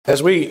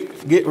As we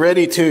get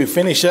ready to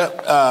finish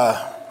up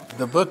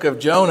the book of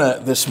Jonah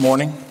this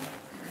morning,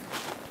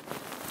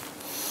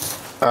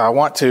 I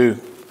want to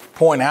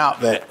point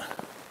out that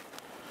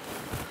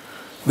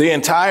the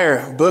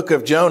entire book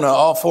of Jonah,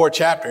 all 4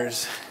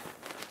 chapters,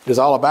 is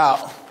all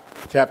about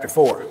chapter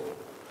 4.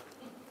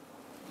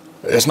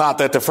 It's not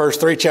that the first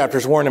 3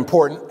 chapters weren't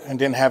important and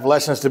didn't have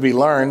lessons to be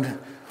learned,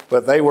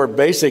 but they were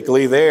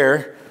basically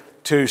there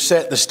to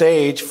set the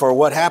stage for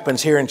what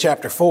happens here in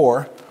chapter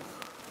 4.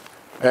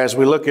 As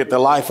we look at the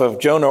life of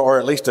Jonah, or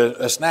at least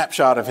a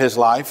snapshot of his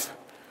life,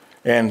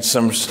 and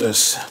some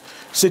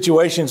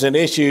situations and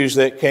issues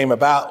that came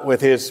about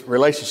with his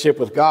relationship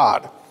with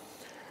God.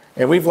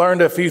 And we've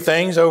learned a few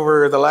things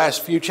over the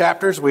last few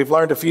chapters. We've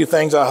learned a few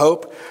things, I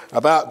hope,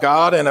 about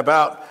God and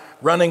about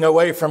running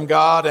away from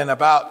God and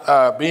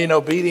about being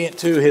obedient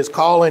to his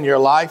call in your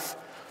life.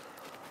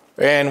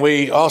 And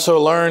we also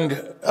learned,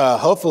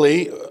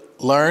 hopefully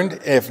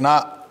learned, if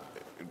not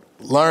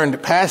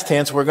learned past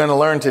tense, we're going to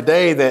learn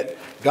today that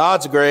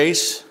God's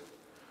grace,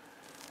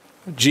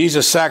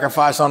 Jesus'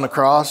 sacrifice on the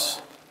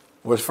cross,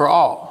 was for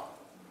all.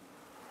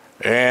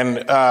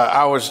 And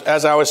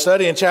as I was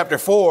studying chapter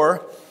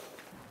 4,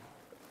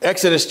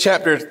 Exodus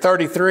chapter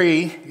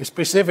 33,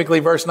 specifically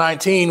verse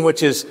 19,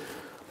 which is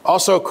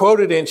also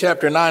quoted in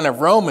chapter 9 of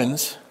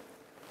Romans,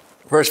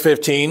 verse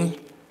 15,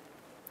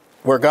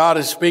 where God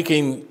is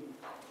speaking,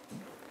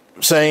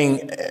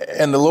 saying,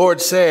 "And the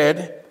Lord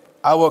said,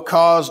 I will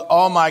cause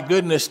all my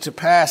goodness to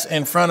pass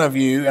in front of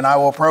you, and I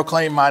will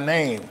proclaim my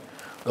name,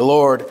 the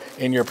Lord,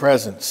 in your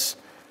presence."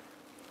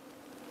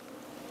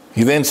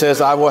 He then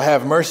says, "I will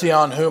have mercy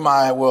on whom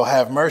I will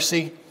have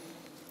mercy,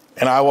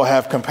 and I will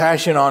have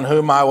compassion on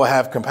whom I will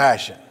have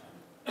compassion."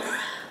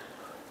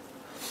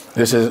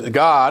 This is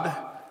God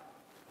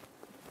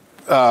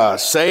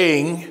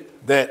saying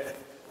that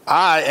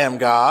I am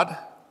God,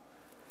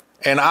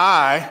 and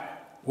I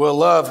will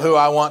love who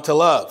I want to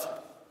love.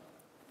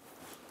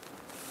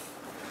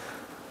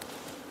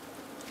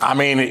 I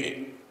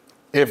mean,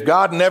 if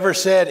God never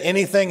said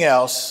anything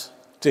else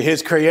to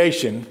his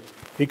creation,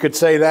 he could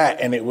say that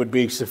and it would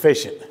be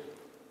sufficient.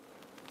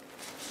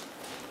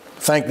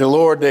 Thank the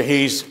Lord that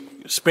he's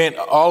spent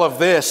all of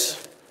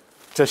this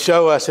to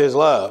show us his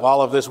love,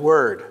 all of this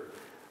word,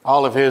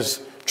 all of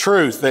his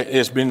truth that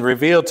has been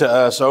revealed to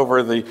us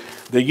over the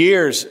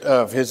years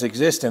of his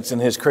existence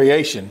and his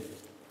creation.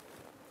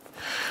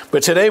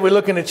 But today we're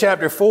looking at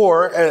chapter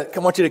 4. I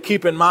want you to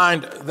keep in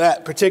mind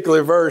that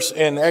particular verse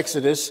in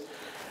Exodus,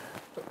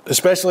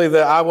 especially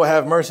the "I will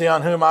have mercy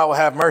on whom I will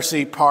have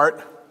mercy"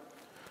 part,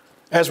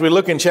 as we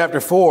look in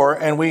chapter 4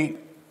 and we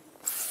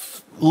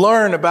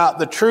learn about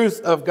the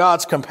truth of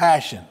God's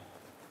compassion,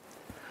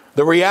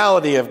 the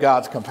reality of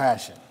God's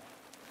compassion.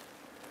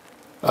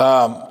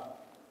 We're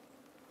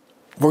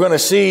going to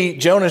see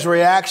Jonah's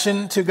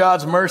reaction to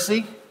God's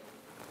mercy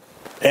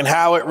and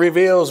how it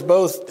reveals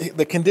both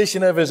the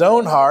condition of his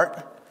own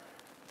heart,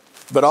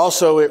 but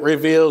also it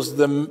reveals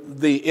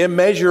the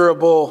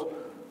immeasurable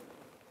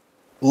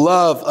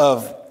love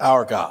of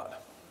our God.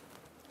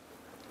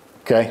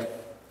 Okay?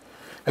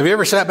 Have you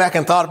ever sat back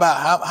and thought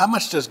about how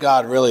much does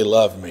God really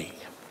love me?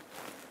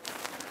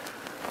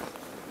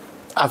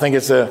 I think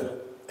it's a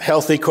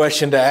healthy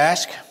question to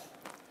ask,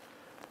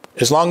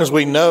 as long as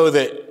we know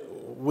that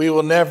we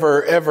will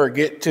never ever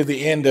get to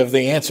the end of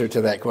the answer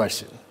to that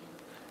question.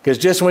 Because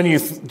just when you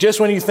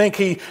think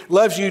he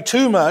loves you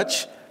too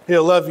much,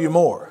 he'll love you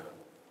more.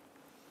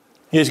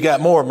 He's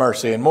got more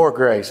mercy and more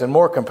grace and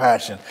more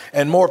compassion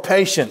and more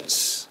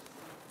patience.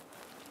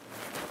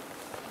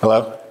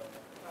 Hello?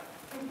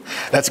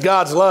 That's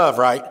God's love,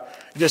 right?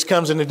 It just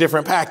comes in a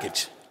different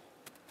package.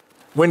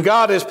 When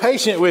God is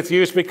patient with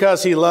you, it's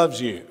because he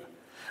loves you.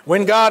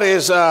 When God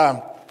is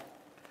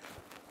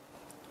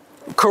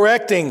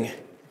correcting,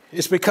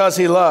 it's because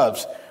he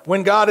loves.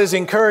 When God is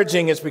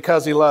encouraging, it's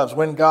because he loves.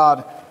 When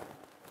God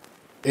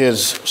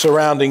is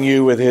surrounding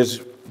you with his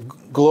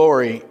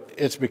glory,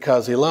 it's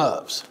because he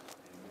loves.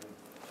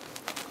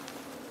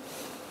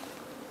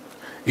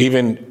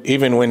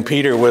 Even when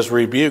Peter was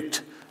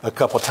rebuked a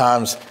couple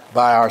times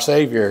by our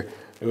Savior,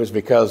 it was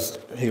because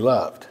he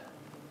loved.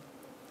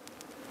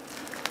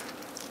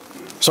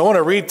 So I want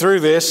to read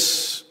through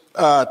this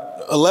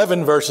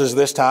 11 verses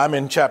this time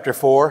in chapter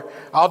 4.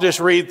 I'll just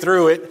read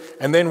through it,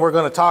 and then we're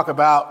going to talk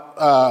about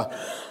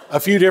a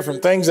few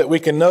different things that we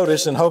can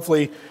notice, and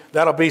hopefully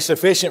that'll be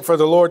sufficient for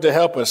the Lord to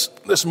help us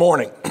this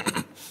morning.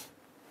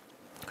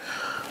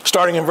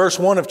 Starting in verse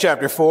 1 of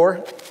chapter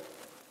 4.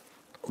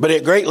 "But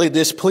it greatly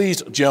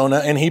displeased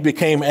Jonah, and he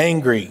became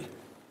angry."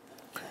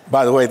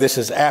 By the way, this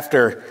is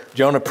after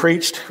Jonah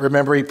preached.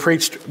 Remember, he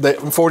preached that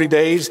in 40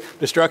 days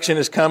destruction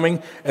is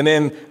coming. And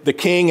then the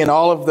king and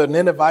all of the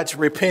Ninevites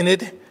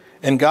repented,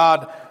 and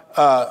God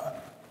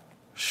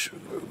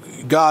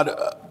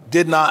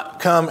did not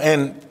come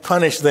and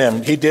punish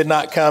them. He did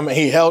not come.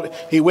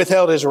 He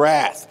withheld his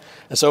wrath.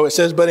 And so it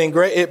says, but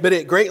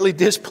it greatly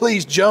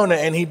displeased Jonah,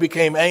 and he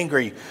became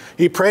angry.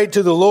 He prayed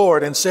to the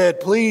Lord and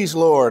said, "Please,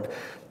 Lord,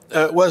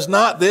 was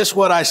not this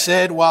what I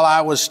said while I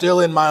was still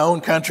in my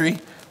own country?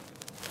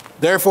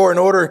 Therefore, in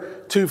order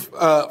to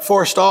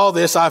forestall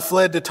this, I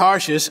fled to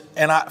Tarshish,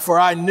 for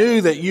I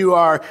knew that you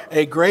are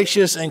a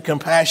gracious and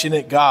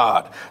compassionate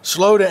God,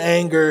 slow to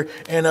anger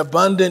and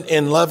abundant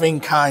in loving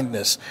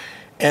kindness,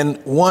 and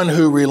one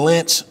who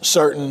relents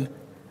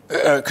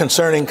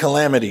concerning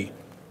calamity.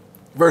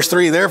 Verse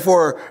 3,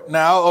 therefore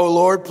now, O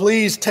Lord,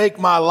 please take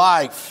my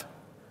life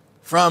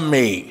from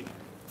me,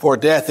 for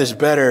death is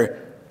better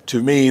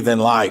to me than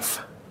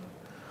life.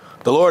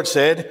 The Lord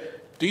said,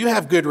 do you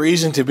have good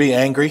reason to be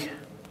angry?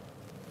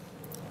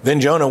 Then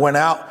Jonah went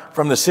out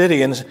from the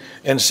city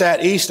and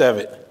sat east of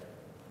it.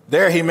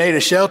 There he made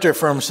a shelter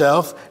for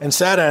himself and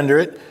sat under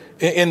it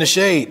in the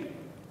shade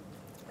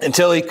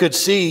until he could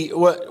see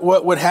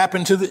what would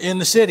happen in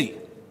the city.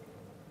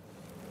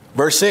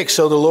 Verse 6,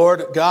 so the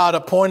Lord God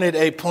appointed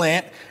a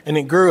plant, and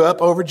it grew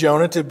up over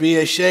Jonah to be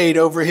a shade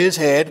over his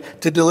head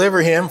to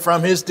deliver him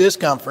from his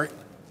discomfort.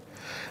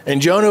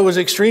 And Jonah was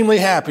extremely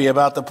happy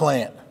about the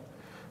plant.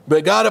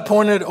 But God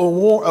appointed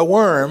a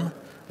worm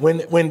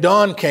when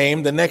dawn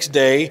came the next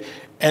day,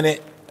 and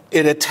it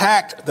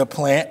attacked the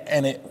plant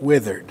and it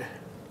withered.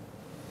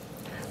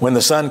 When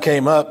the sun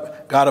came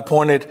up, God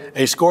appointed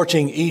a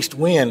scorching east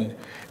wind,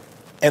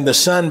 and the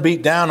sun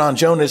beat down on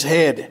Jonah's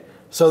head,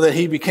 so that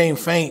he became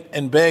faint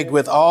and begged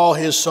with all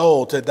his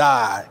soul to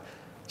die,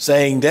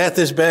 saying, death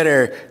is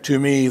better to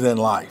me than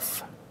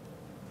life.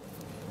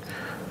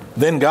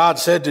 Then God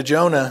said to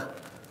Jonah,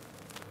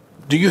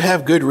 do you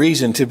have good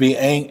reason to be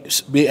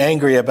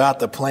angry about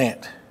the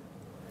plant?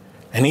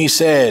 And he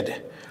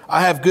said,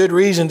 I have good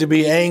reason to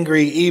be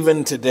angry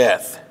even to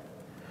death.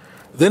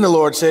 Then the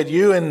Lord said,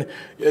 you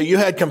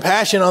had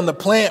compassion on the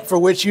plant for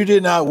which you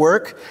did not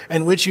work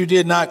and which you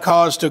did not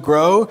cause to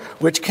grow,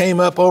 which came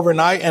up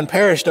overnight and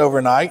perished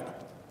overnight.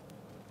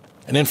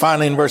 And then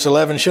finally in verse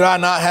 11, should I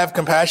not have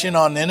compassion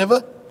on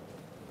Nineveh,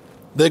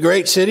 the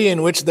great city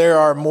in which there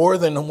are more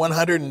than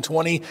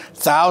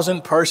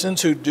 120,000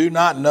 persons who do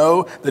not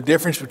know the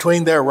difference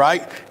between their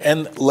right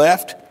and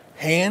left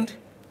hand,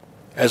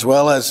 as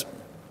well as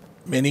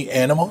many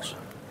animals?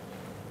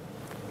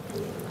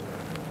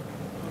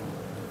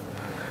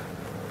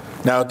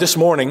 Now, this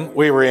morning,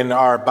 we were in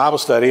our Bible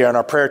study and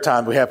our prayer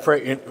time. We have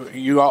prayer.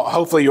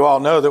 Hopefully you all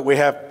know that we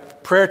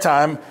have prayer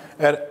time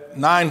at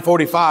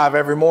 9:45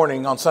 every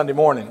morning on Sunday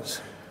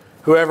mornings.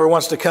 Whoever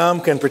wants to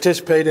come can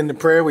participate in the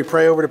prayer. We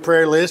pray over the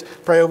prayer list,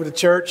 pray over the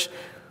church.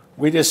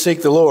 We just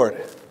seek the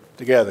Lord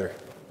together.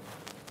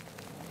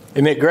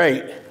 Isn't it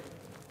great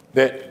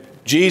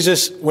that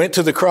Jesus went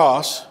to the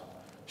cross,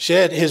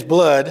 shed his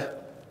blood,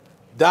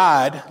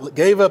 died,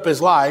 gave up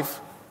his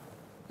life,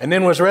 and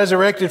then was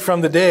resurrected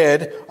from the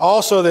dead,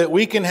 also that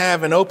we can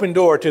have an open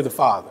door to the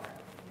Father.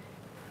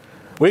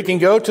 We can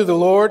go to the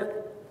Lord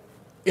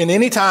in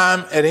any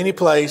time, at any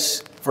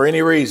place, for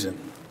any reason.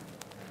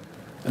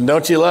 And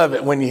don't you love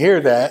it when you hear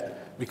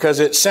that? Because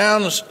it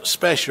sounds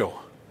special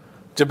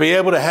to be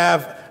able to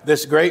have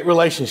this great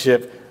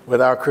relationship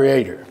with our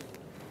Creator.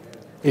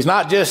 He's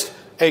not just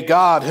a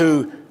God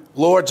who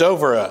lords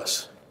over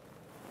us.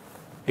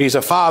 He's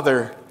a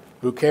Father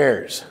who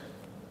cares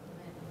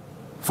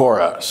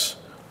for us.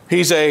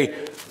 He's a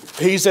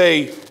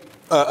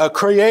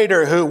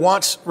creator who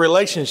wants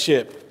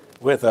relationship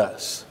with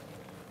us.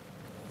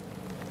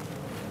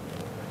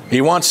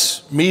 He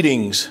wants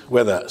meetings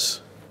with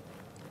us,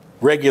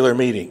 regular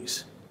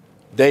meetings,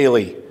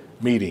 daily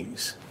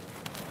meetings.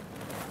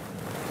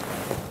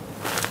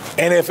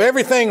 And if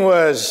everything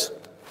was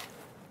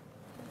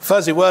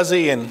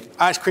fuzzy-wuzzy and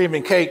ice cream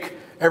and cake,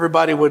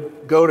 everybody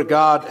would go to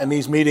God in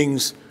these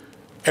meetings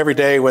every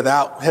day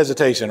without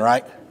hesitation,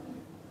 right?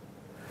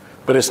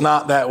 But it's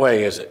not that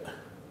way, is it?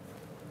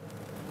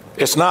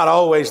 It's not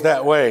always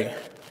that way,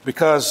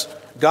 because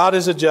God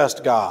is a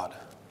just God,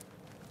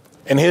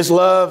 and his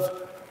love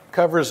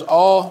covers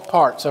all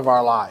parts of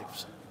our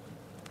lives.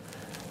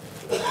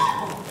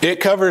 It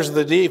covers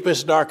the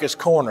deepest, darkest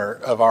corner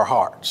of our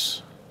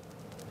hearts.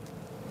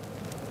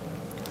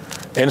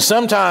 And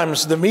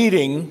sometimes the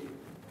meeting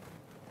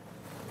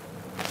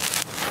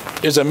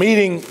is a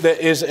meeting that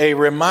is a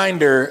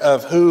reminder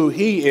of who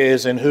he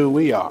is and who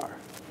we are.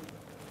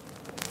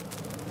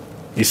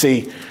 You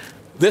see,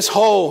 this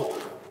whole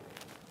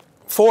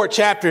 4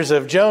 chapters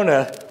of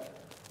Jonah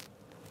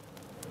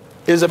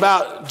is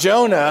about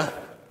Jonah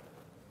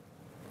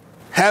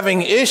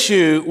having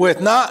issue with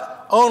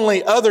not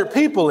only other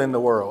people in the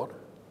world,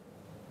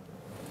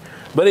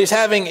 but he's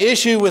having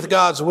issue with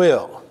God's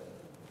will.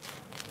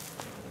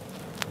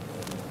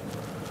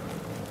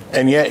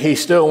 And yet he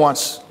still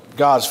wants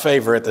God's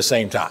favor at the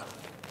same time.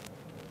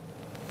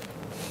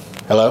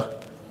 Hello?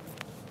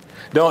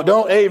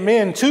 Don't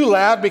amen too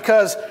loud,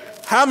 because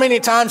how many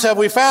times have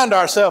we found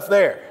ourselves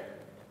there?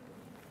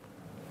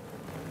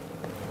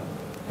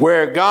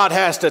 Where God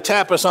has to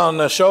tap us on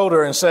the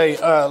shoulder and say,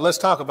 let's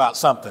talk about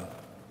something.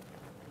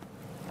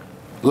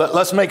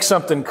 Let's make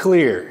something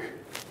clear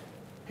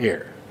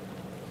here.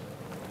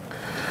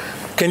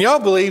 Can y'all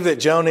believe that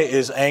Jonah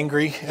is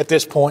angry at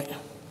this point?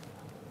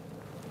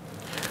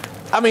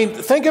 I mean,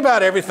 think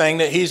about everything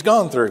that he's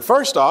gone through.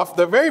 First off,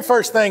 the very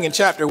first thing in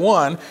chapter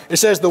 1, it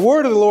says, the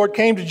word of the Lord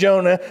came to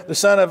Jonah, the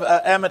son of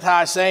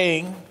Amittai,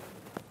 saying,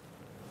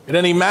 it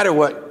doesn't even matter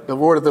what the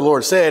word of the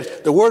Lord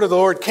said. The word of the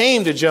Lord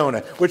came to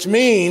Jonah, which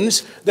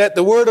means that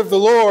the word of the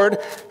Lord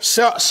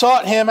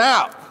sought him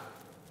out.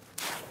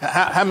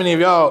 How many of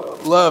y'all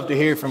love to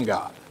hear from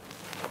God?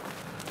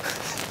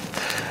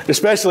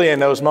 Especially in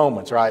those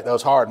moments, right?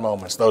 Those hard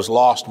moments, those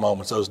lost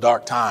moments, those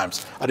dark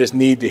times. I just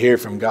need to hear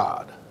from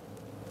God.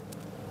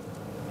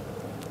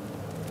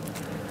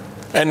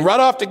 And right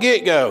off the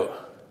get-go,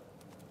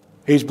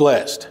 he's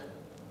blessed.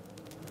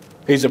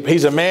 He's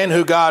a man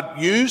who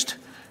God used.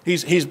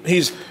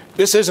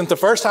 This isn't the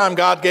first time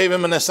God gave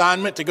him an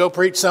assignment to go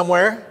preach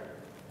somewhere.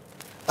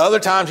 Other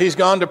times he's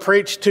gone to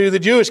preach to the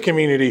Jewish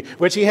community,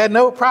 which he had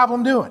no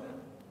problem doing.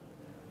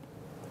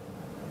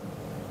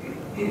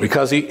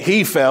 Because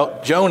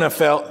Jonah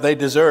felt they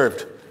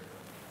deserved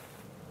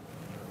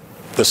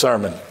the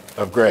sermon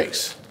of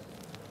grace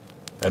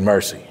and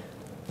mercy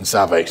and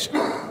salvation.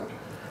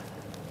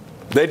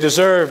 They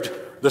deserved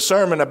the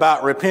sermon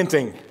about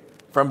repenting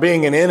from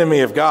being an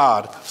enemy of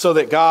God so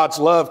that God's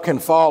love can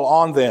fall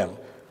on them.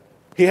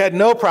 He had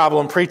no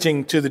problem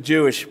preaching to the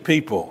Jewish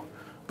people.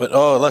 But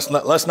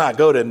let's not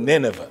go to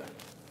Nineveh,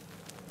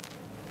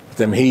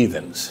 them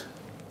heathens.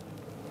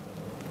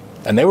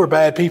 And they were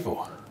bad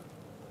people.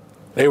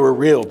 They were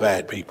real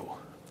bad people.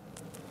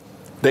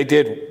 They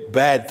did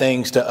bad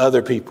things to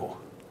other people.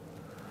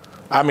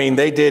 I mean,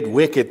 they did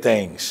wicked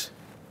things.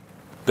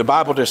 The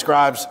Bible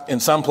describes in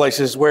some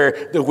places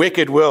where the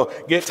wicked will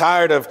get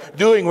tired of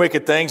doing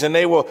wicked things and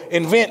they will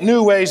invent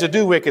new ways to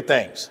do wicked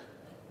things.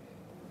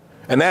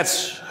 And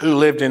that's who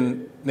lived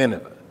in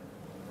Nineveh.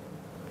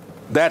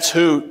 That's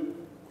who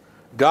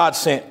God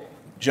sent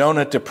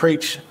Jonah to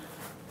preach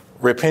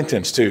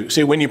repentance to.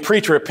 See, when you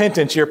preach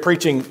repentance, you're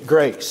preaching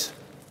grace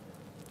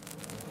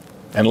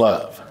and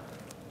love.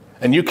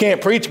 And you can't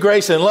preach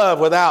grace and love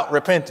without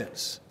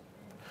repentance.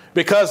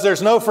 Because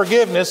there's no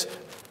forgiveness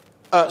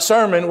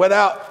sermon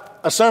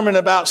without a sermon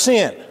about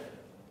sin.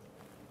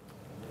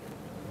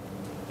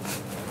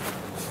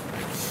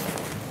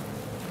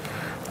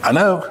 I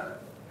know.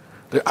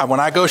 When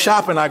I go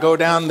shopping, I go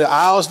down the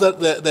aisles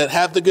that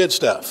have the good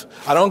stuff.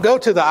 I don't go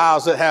to the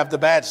aisles that have the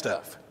bad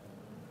stuff.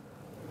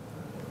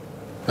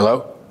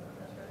 Hello?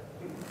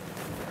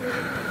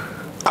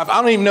 I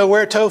don't even know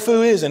where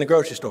tofu is in the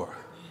grocery store.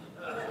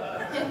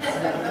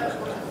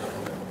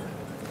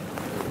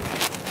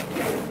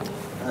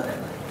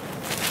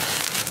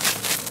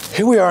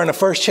 Here we are in the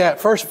first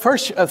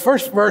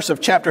verse of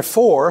chapter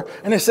 4,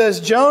 and it says,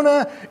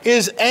 Jonah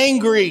is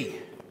angry.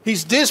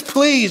 He's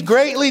displeased,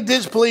 greatly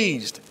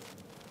displeased.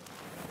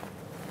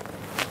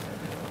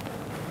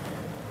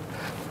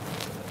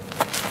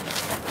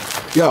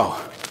 Yo,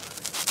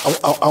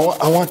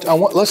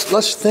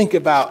 let's think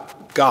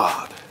about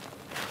God.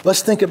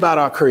 Let's think about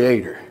our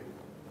Creator.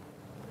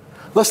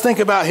 Let's think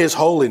about His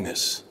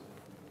holiness.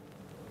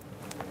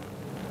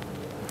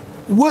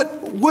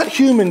 What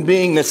human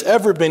being that's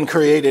ever been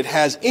created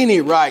has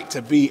any right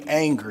to be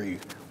angry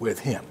with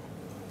Him?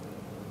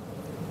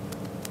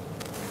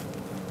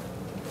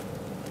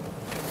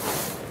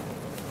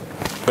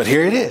 But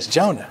here it is,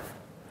 Jonah.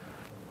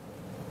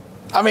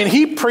 I mean,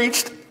 he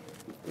preached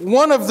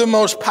one of the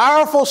most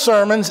powerful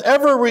sermons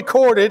ever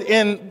recorded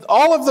in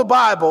all of the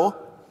Bible,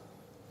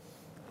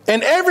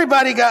 and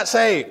everybody got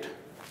saved.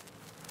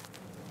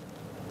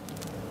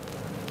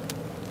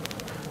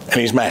 And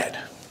he's mad.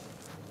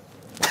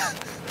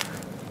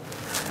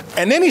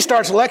 And then he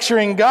starts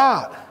lecturing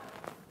God.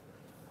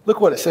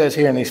 Look what it says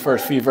here in these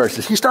first few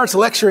verses. He starts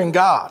lecturing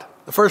God.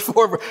 The first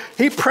 4,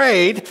 he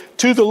prayed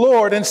to the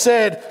Lord and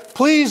said,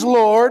 please,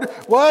 Lord,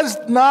 was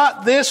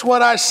not this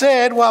what I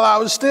said while I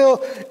was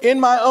still in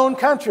my own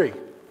country?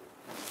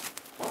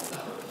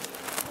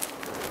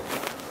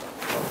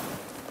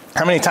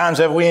 How many times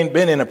have we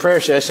been in a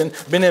prayer session,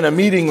 been in a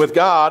meeting with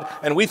God,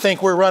 and we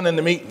think we're running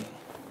the meeting?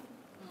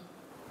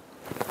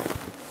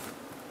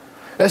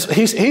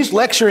 He's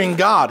lecturing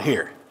God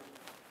here.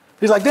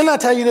 He's like, didn't I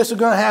tell you this was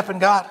going to happen,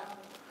 God?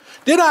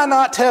 Did I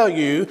not tell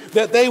you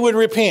that they would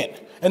repent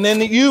and then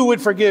that you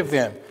would forgive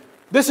them?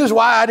 This is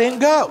why I didn't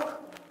go.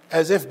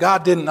 As if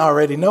God didn't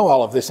already know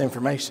all of this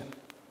information.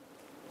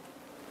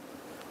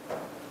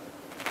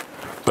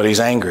 But he's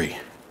angry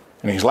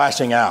and he's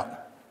lashing out.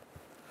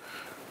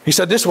 He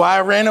said, this is why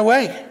I ran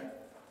away.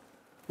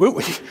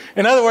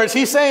 In other words,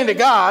 he's saying to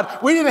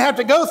God, we didn't have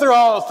to go through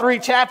all 3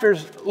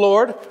 chapters,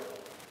 Lord,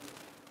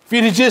 if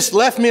you'd have just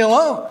left me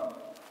alone.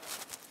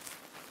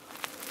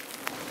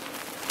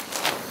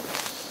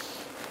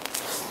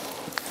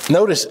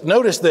 Notice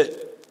that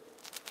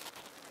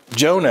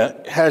Jonah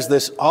has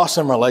this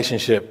awesome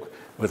relationship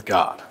with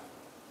God.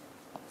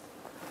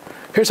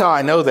 Here's how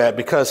I know that,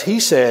 because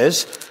he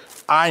says,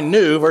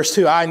 verse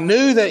 2, I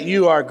knew that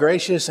you are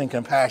gracious and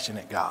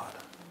compassionate, God.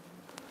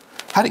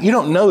 You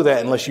don't know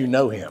that unless you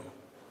know Him.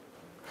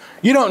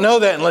 You don't know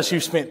that unless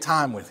you've spent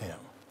time with Him.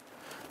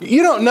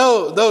 You don't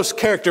know those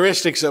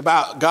characteristics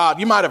about God.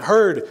 You might have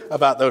heard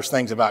about those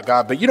things about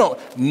God, but you don't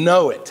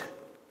know it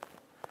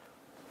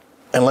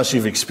unless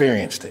you've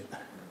experienced it.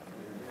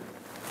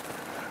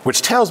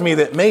 Which tells me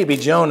that maybe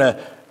Jonah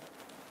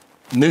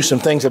knew some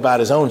things about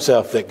his own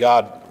self that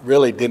God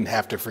really didn't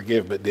have to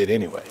forgive, but did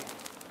anyway.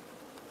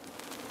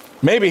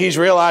 Maybe he's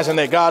realizing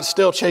that God's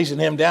still chasing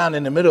him down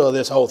in the middle of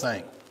this whole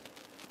thing.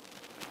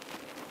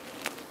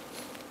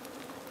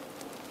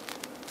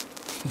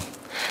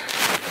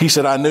 He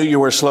said, I knew you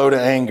were slow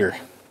to anger,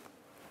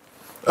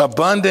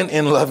 abundant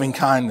in loving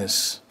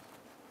kindness.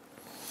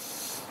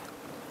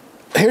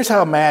 Here's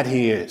how mad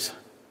he is.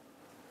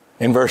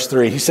 In verse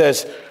 3, he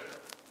says,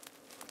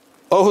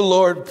 "Oh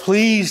Lord,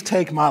 please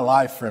take my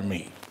life from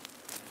me,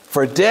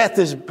 for death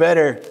is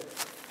better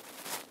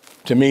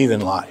to me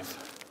than life."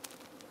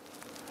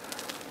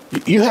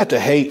 You have to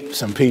hate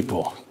some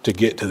people to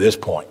get to this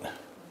point,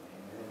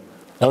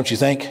 don't you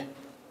think?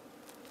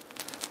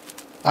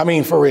 I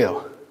mean, for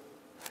real.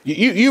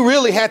 You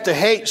really have to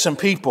hate some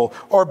people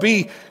or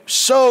be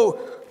so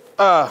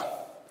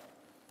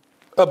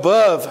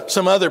above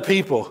some other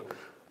people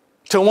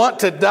to want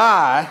to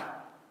die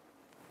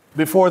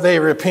before they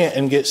repent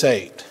and get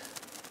saved.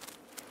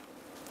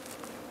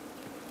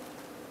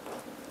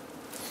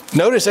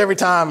 Notice every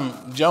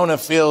time Jonah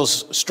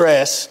feels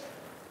stress,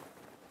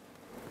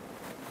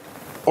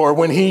 or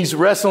when he's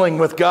wrestling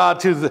with God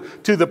to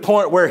the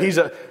point where he's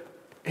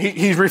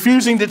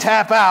refusing to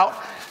tap out,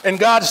 and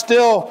God's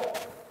still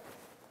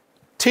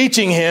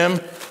teaching him,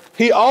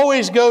 he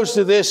always goes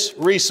to this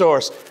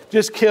resource.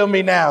 Just kill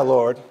me now,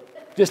 Lord.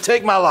 Just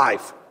take my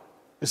life.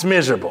 It's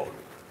miserable.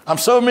 I'm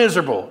so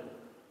miserable.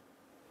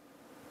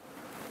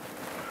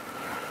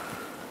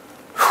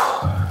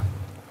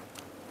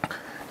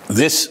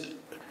 This,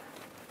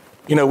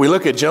 we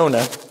look at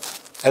Jonah,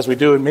 as we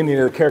do in many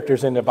of the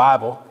characters in the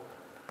Bible,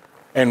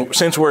 and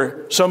since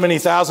we're so many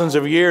thousands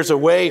of years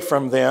away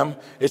from them,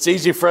 it's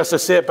easy for us to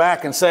sit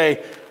back and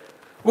say,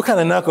 what kind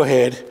of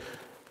knucklehead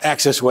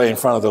acts this way in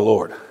front of the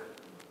Lord?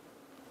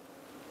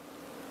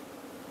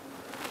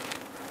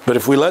 But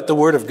if we let the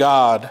Word of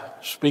God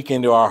speak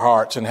into our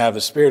hearts and have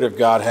the Spirit of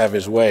God have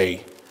His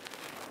way,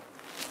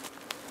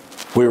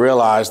 we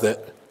realize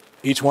that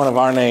each one of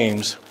our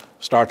names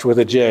starts with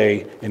a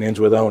J and ends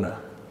with Ona.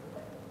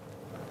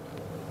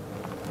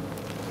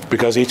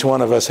 Because each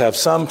one of us have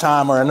some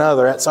time or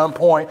another, at some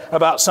point,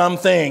 about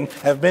something,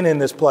 have been in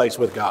this place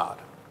with God.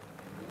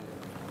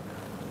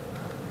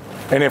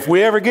 And if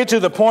we ever get to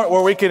the point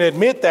where we can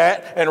admit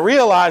that and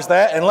realize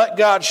that and let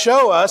God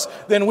show us,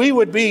 then we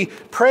would be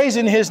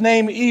praising His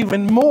name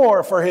even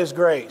more for His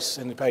grace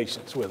and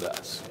patience with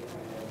us.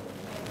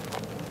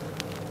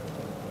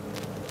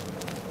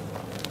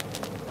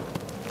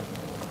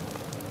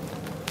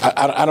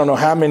 I don't know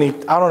how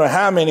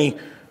many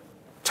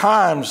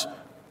times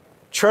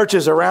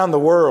churches around the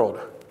world,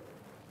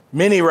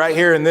 many right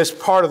here in this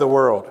part of the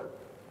world,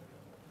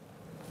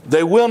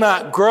 they will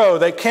not grow.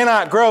 They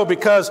cannot grow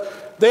because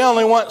they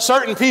only want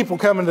certain people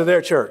coming to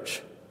their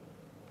church.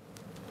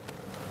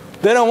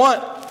 They don't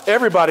want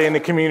everybody in the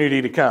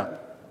community to come,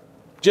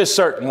 just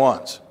certain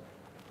ones.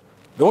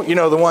 The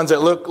ones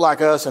that look like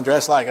us and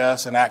dress like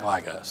us and act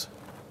like us.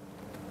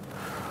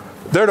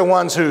 They're the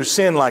ones who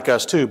sin like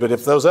us too, but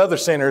if those other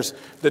sinners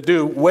that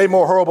do way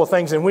more horrible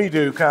things than we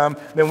do come,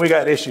 then we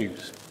got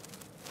issues.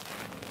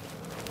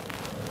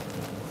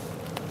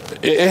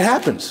 It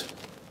happens.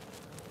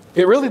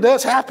 It really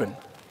does happen.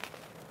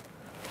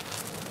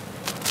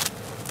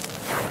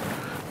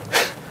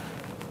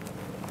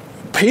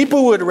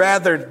 People would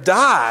rather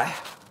die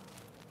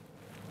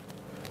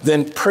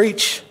than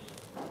preach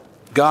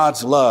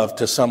God's love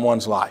to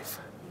someone's life.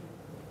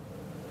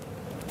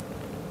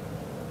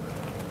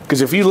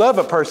 Because if you love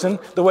a person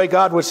the way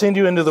God would send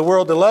you into the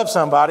world to love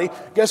somebody,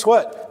 guess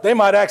what? They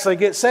might actually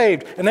get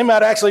saved, and they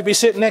might actually be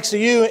sitting next to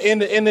you in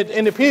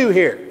the pew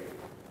here.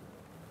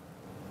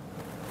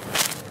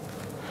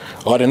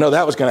 Oh, I didn't know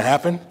that was going to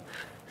happen.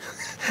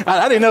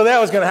 I didn't know that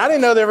was going to. I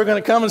didn't know they were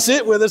going to come and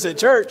sit with us at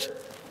church.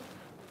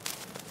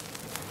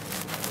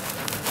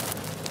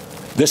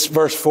 This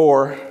verse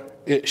 4,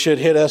 it should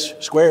hit us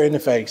square in the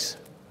face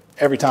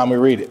every time we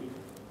read it.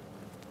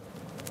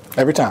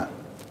 Every time.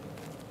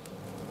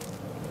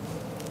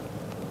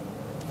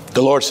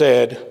 The Lord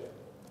said,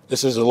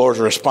 this is the Lord's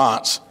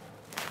response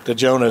to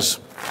Jonah's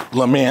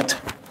lament.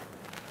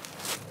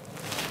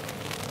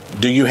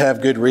 Do you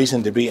have good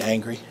reason to be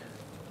angry?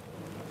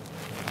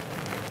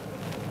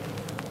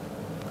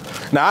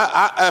 Now,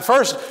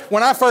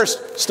 when I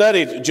first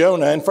studied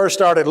Jonah and first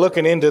started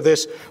looking into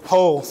this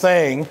whole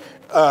thing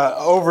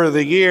over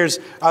the years,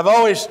 I've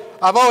always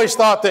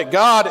thought that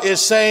God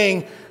is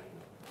saying,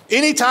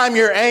 anytime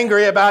you're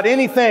angry about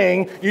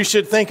anything, you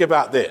should think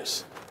about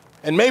this.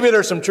 And maybe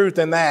there's some truth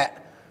in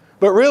that.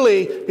 But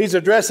really, He's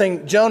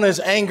addressing Jonah's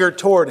anger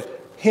toward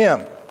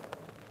him.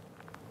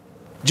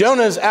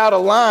 Jonah's out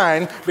of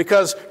line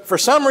because for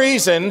some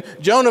reason,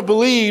 Jonah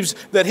believes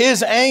that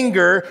his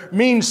anger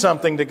means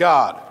something to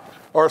God.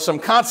 Or some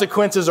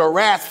consequences or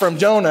wrath from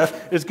Jonah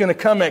is going to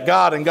come at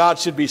God, and God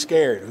should be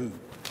scared.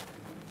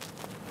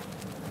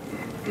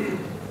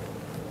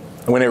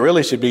 When it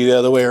really should be the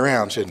other way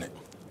around, shouldn't it?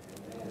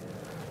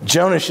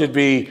 Jonah should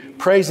be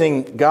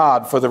praising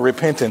God for the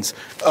repentance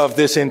of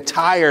this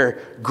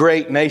entire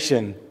great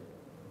nation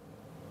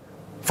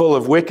full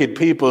of wicked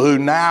people who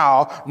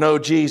now know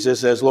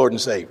Jesus as Lord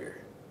and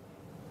Savior.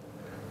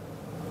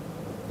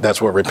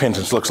 That's what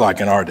repentance looks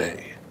like in our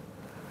day.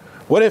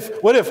 What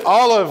if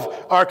all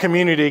of our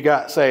community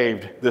got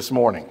saved this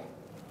morning?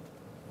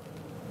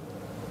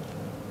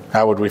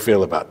 How would we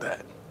feel about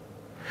that?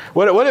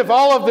 What if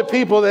all of the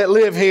people that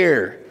live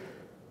here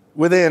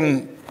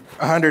within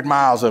 100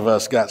 miles of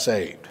us got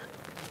saved?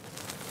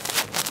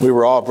 We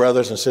were all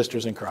brothers and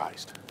sisters in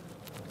Christ.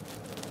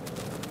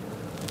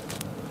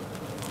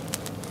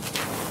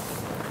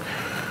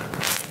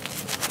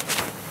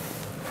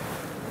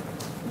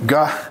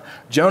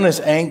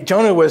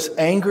 Jonah was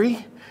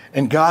angry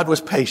and God was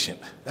patient.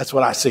 That's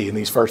what I see in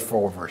these first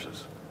 4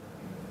 verses.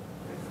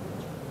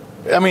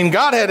 I mean,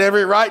 God had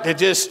every right to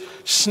just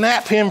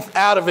snap him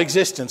out of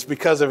existence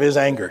because of his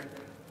anger.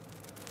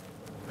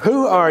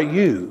 Who are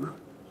you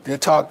to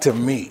talk to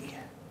me?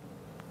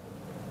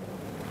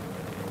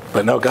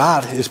 But no,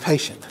 God is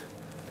patient.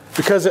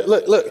 Because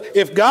look,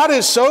 if God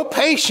is so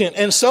patient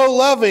and so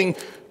loving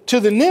to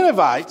the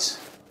Ninevites,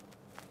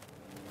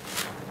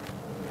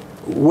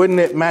 wouldn't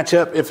it match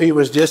up if he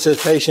was just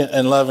as patient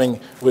and loving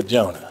with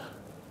Jonah?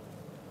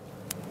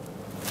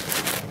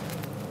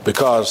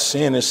 Because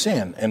sin is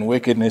sin and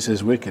wickedness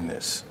is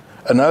wickedness.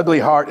 An ugly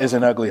heart is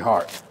an ugly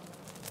heart.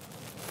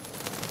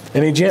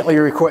 And he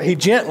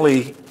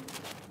gently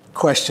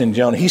questioned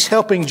Jonah. He's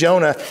helping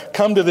Jonah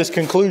come to this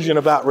conclusion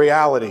about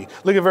reality.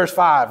 Look at verse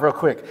 5 real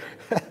quick.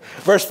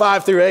 Verse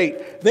 5 through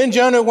 8. Then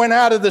Jonah went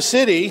out of the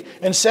city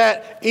and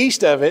sat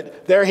east of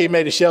it. There he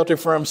made a shelter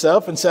for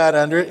himself and sat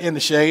under it in the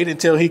shade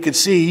until he could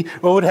see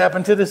what would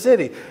happen to the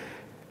city.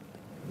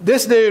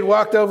 This dude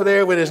walked over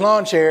there with his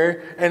lawn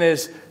chair and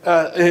his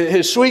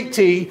sweet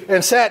tea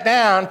and sat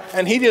down,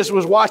 and he just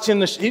was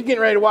watching he's getting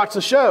ready to watch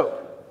the show.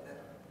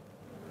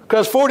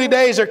 Because 40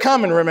 days are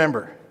coming,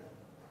 remember.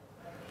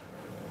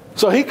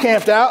 So he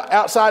camped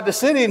outside the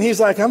city, and he's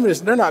like,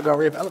 they're not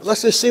going to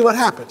let's just see what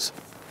happens.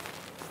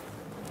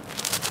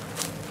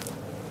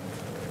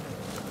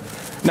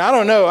 Now, I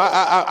don't know.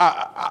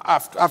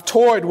 I've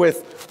toyed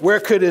with where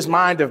could his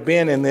mind have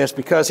been in this,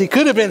 because he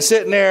could have been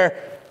sitting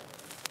there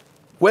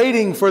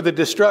waiting for the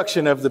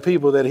destruction of the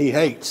people that he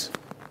hates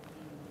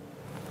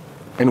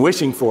and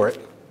wishing for it.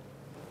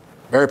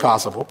 Very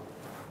possible.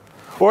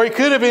 Or he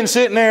could have been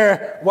sitting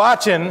there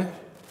watching,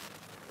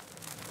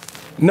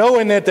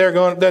 knowing that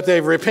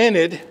they've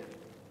repented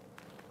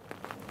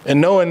and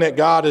knowing that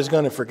God is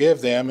going to forgive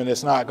them and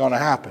it's not going to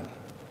happen.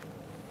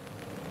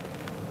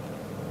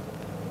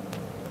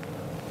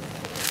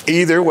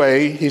 Either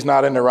way, he's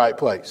not in the right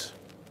place,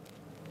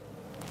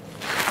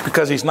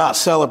 because he's not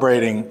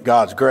celebrating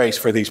God's grace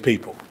for these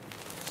people.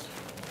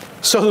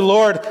 So the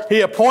Lord,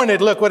 he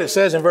appointed, look what it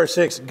says in verse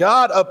 6.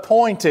 God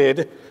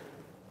appointed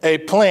a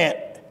plant,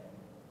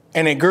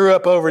 and it grew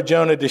up over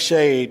Jonah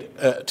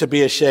to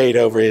be a shade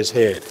over his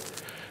head.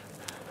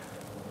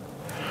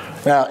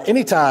 Now,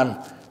 anytime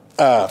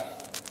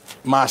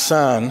my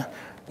son,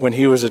 when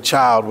he was a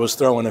child, was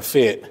throwing a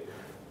fit,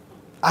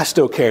 I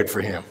still cared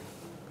for him.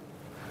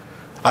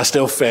 I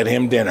still fed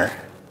him dinner.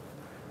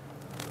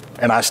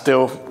 And I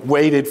still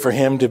waited for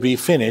him to be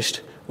finished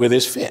with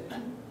his fit.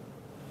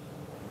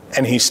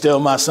 And he's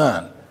still my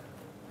son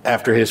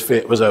after his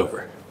fit was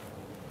over.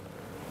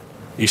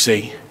 You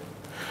see?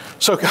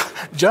 So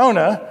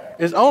Jonah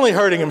is only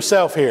hurting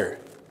himself here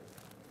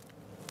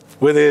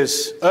with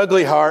his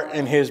ugly heart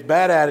and his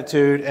bad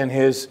attitude and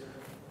his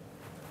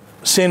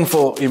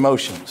sinful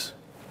emotions.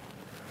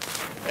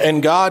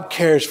 And God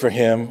cares for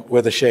him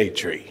with a shade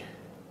tree.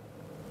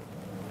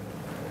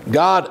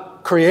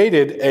 God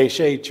created a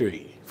shade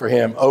tree for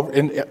him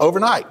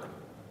overnight.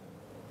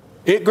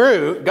 It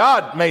grew.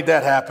 God made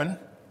that happen.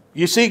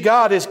 You see,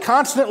 God is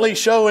constantly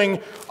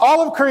showing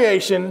all of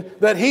creation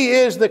that he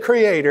is the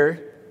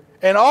creator,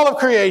 and all of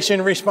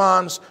creation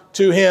responds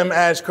to him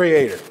as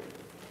creator,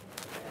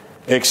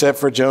 except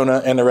for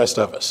Jonah and the rest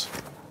of us.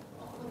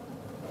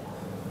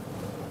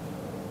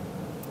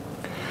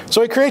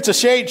 So he creates a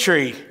shade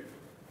tree.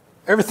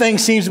 Everything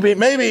seems to be,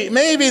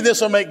 maybe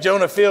this will make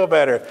Jonah feel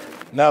better.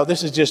 No,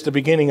 this is just the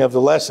beginning of the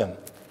lesson.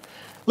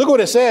 Look what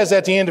it says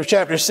at the end of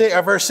chapter 6,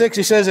 verse 6.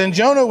 He says, and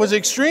Jonah was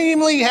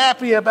extremely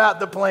happy about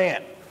the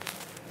plan.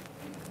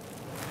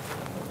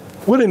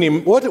 What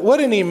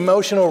an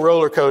emotional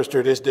roller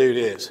coaster this dude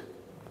is.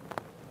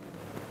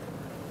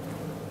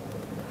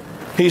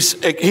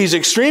 He's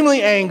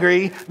extremely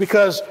angry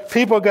because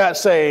people got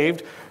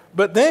saved,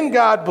 but then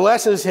God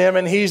blesses him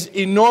and he's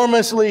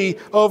enormously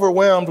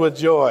overwhelmed with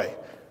joy.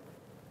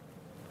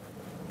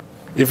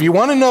 If you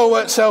want to know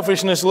what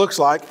selfishness looks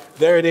like,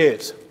 there it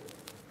is.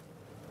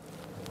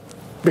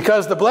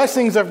 Because the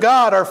blessings of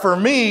God are for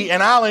me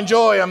and I'll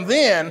enjoy them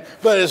then,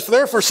 but if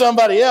they're for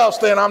somebody else,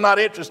 then I'm not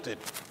interested.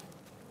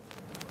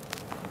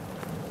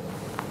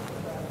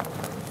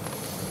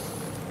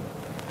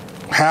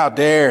 How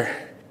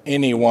dare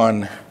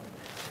anyone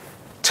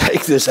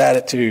take this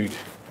attitude?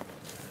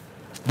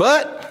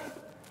 But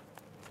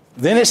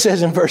Then it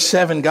says in verse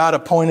 7, God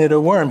appointed a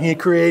worm. He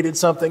created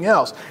something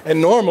else. And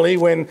normally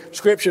when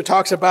Scripture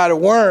talks about a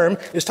worm,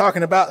 it's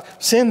talking about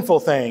sinful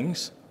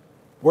things.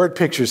 Word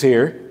pictures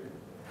here.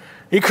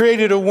 He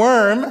created a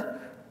worm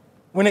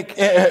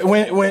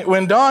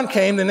when dawn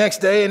came the next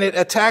day, and it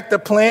attacked the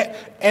plant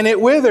and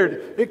it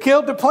withered. It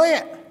killed the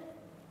plant.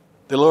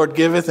 The Lord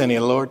giveth and the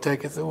Lord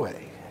taketh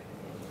away.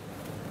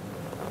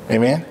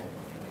 Amen?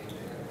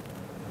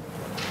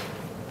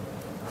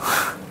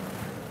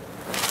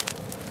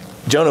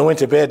 Jonah went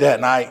to bed that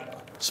night,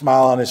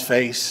 smile on his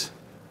face,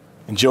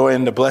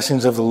 enjoying the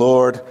blessings of the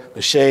Lord,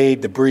 the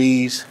shade, the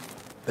breeze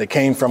that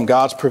came from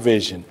God's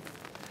provision.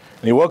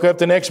 And he woke up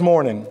the next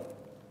morning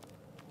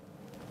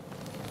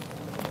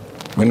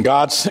when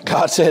God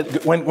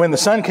said, when the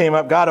sun came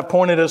up, God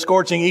appointed a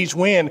scorching east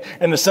wind,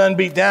 and the sun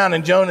beat down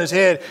in Jonah's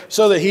head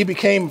so that he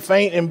became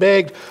faint and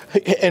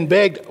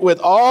begged with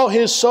all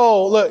his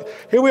soul. Look,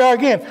 here we are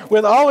again,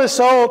 with all his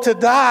soul to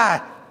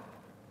die.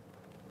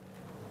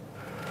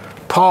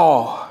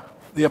 Paul,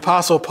 the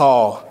Apostle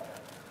Paul,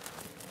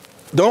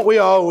 don't we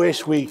all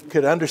wish we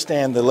could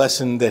understand the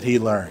lesson that he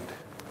learned?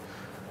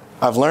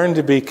 I've learned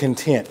to be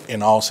content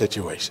in all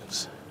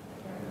situations.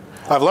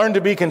 I've learned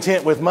to be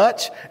content with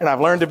much, and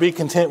I've learned to be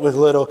content with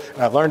little,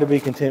 and I've learned to be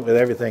content with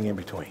everything in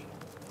between.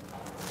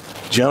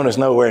 Jonah's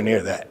nowhere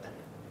near that.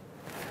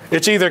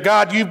 It's either,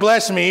 God, you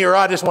bless me, or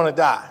I just want to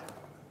die.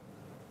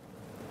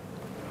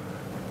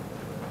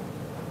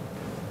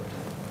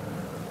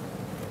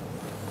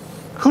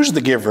 Who's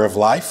the giver of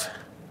life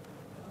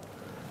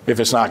if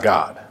it's not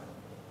God?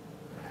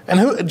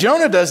 And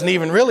Jonah doesn't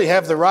even really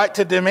have the right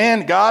to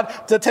demand God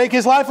to take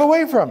his life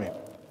away from him.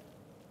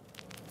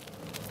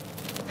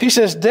 He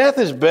says, death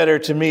is better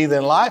to me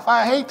than life.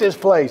 I hate this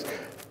place.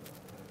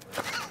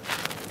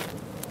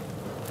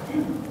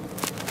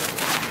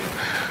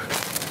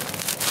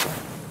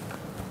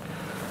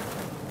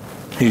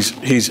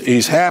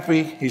 He's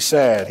happy, he's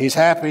sad. He's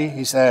happy,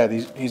 he's sad.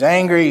 He's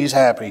angry, he's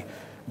happy.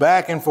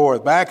 Back and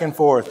forth, back and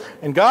forth.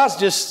 And God's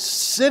just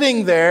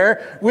sitting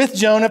there with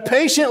Jonah,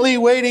 patiently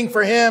waiting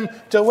for him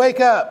to wake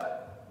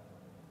up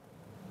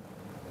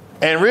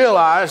and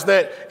realize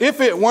that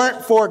if it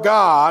weren't for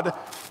God,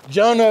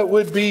 Jonah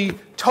would be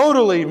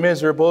totally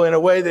miserable in a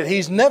way that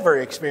he's never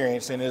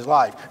experienced in his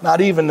life. Not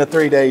even the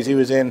 3 days he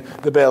was in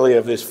the belly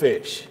of this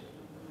fish.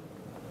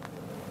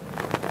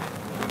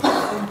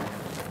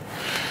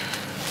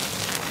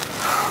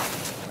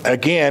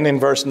 Again in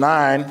verse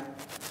 9,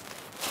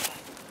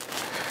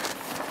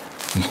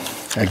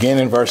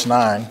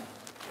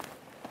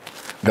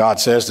 God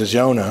says to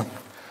Jonah,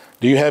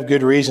 do you have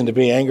good reason to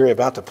be angry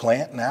about the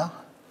plant now?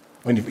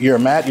 When you're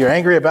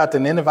angry about the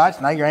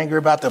Ninevites, now you're angry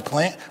about the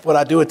plant, what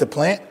I do with the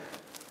plant.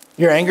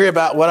 You're angry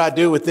about what I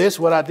do with this,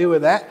 what I do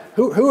with that.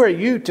 Who are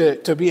you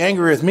to be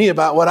angry with me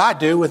about what I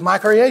do with my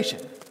creation?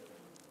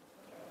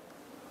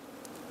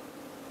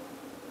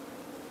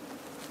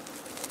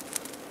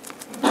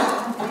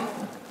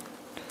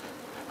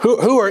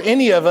 Who are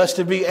any of us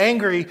to be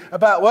angry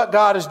about what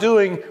God is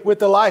doing with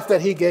the life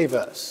that he gave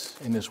us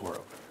in this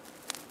world?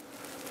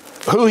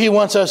 Who he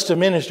wants us to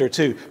minister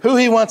to, who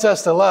he wants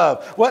us to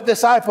love, what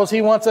disciples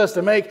he wants us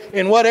to make,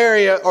 in what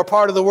area or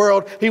part of the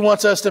world he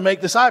wants us to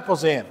make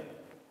disciples in.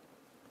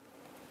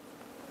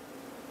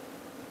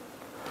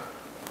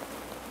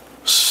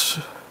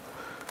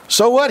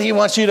 So what? He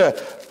wants you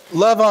to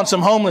love on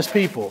some homeless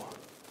people.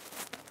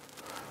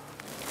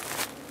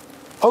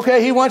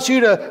 Okay, he wants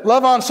you to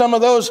love on some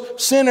of those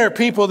sinner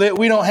people that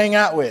we don't hang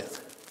out with.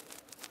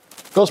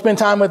 Go spend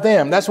time with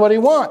them. That's what he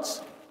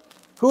wants.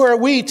 Who are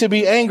we to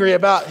be angry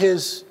about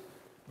his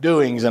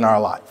doings in our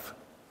life?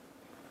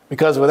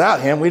 Because without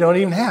him, we don't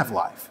even have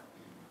life.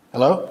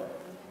 Hello?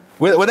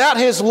 Without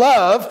his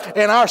love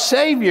and our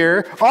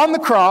Savior on the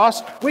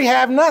cross, we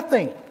have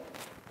nothing.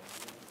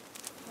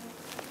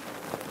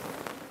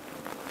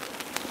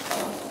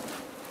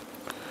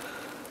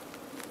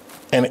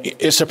 And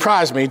it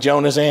surprised me,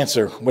 Jonah's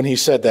answer, when he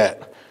said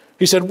that.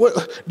 He said,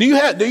 "What, do you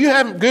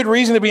have good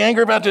reason to be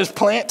angry about this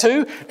plant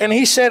too?" And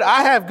he said,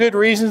 "I have good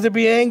reasons to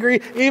be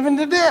angry even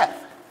to death."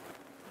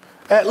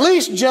 At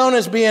least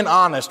Jonah's being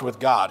honest with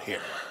God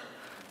here.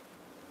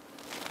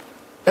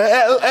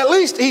 At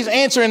least he's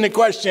answering the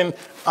question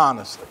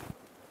honestly.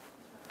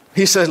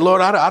 He says,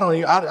 "Lord,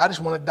 I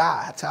just want to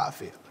die. That's how I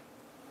feel.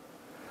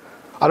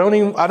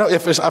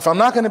 If I'm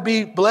not going to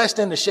be blessed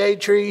in the shade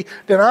tree,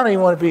 then I don't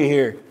even want to be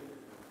here.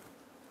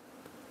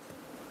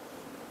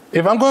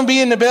 If I'm going to be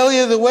in the belly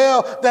of the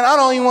whale, then I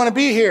don't even want to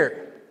be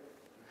here.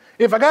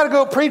 If I got to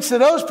go preach to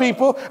those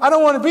people, I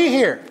don't want to be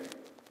here."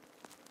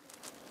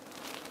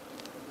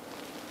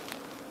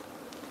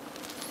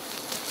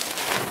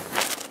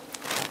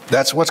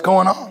 That's what's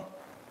going on.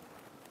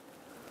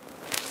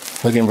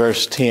 Look in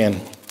verse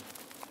 10.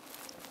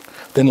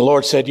 Then the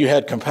Lord said, "You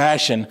had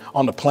compassion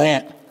on the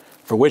plant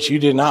for which you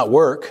did not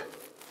work."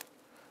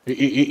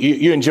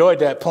 You enjoyed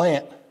that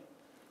plant.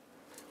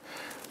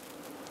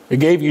 It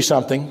gave you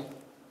something.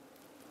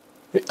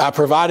 I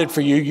provided for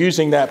you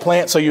using that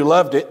plant, so you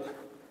loved it.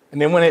 And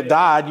then when it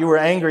died, you were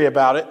angry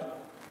about it.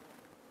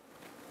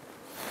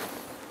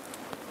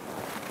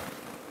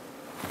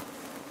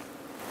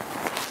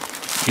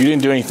 You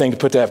didn't do anything to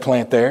put that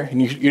plant there,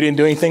 and you didn't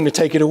do anything to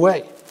take it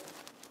away.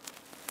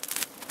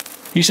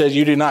 He says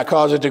you did not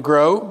cause it to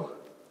grow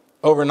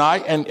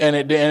overnight, and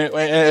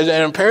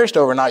it perished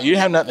overnight. You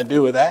didn't have nothing to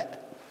do with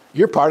that.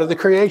 You're part of the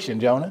creation,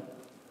 Jonah.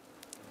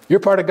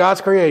 You're part of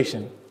God's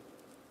creation.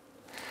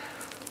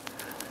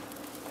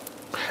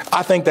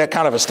 I think that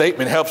kind of a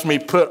statement helps me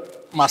put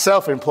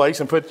myself in place,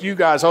 and put you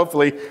guys,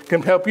 hopefully,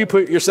 can help you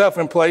put yourself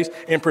in place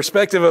in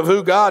perspective of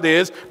who God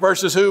is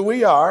versus who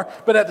we are.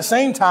 But at the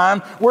same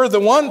time, we're the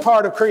one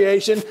part of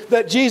creation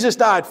that Jesus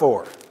died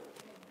for.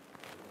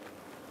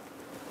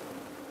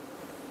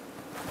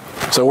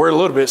 So we're a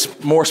little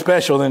bit more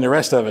special than the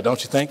rest of it,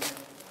 don't you think?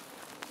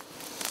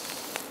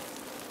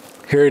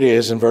 Here it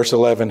is in verse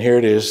 11. Here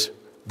it is.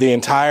 The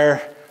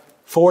entire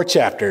 4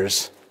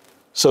 chapters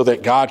so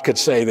that God could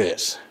say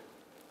this.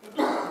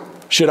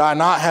 Should I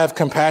not have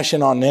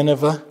compassion on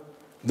Nineveh,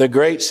 the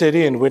great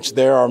city in which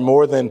there are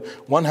more than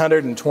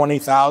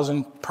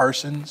 120,000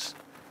 persons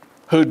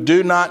who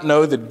do not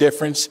know the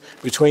difference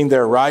between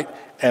their right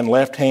and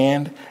left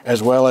hand,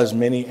 as well as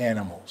many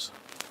animals?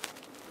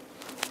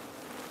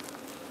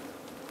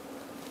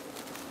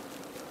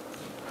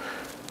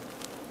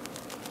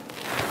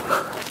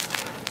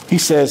 He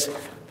says,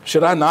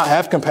 should I not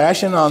have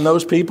compassion on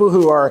those people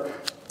who are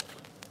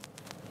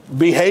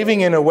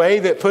behaving in a way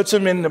that puts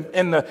them in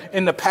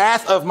the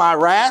path of my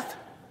wrath?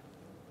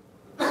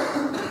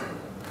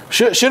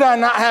 Should I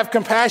not have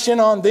compassion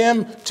on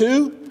them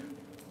too?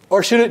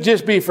 Or should it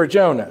just be for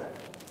Jonah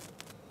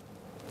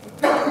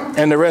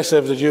and the rest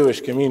of the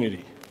Jewish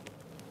community?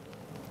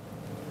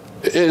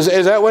 Is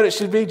that what it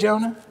should be,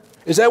 Jonah?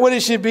 Is that what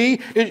it should be?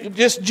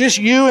 Just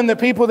you and the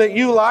people that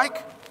you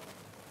like?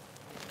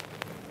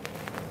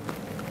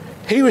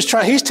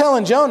 He's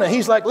telling Jonah,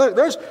 he's like, look,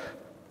 there's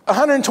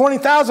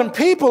 120,000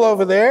 people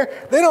over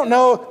there. They don't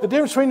know the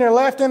difference between their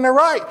left and their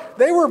right.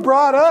 They were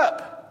brought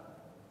up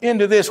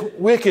into this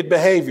wicked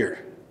behavior.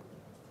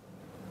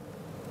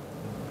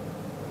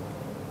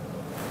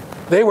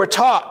 They were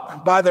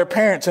taught by their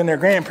parents and their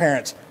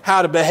grandparents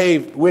how to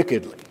behave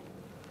wickedly.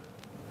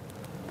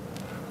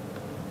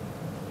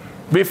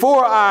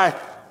 Before I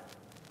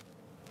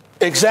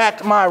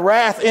exact my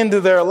wrath into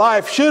their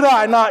life, should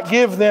I not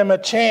give them a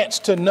chance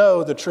to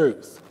know the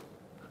truth?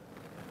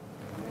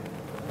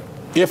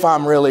 If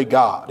I'm really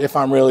God, if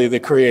I'm really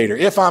the creator,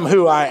 if I'm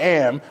who I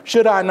am,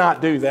 should I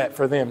not do that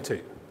for them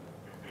too?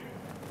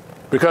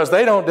 Because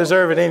they don't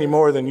deserve it any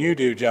more than you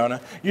do, Jonah.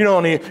 They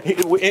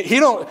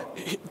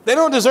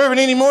don't deserve it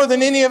any more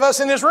than any of us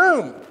in this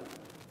room.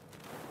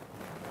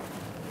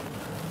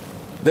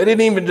 They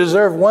didn't even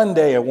deserve 1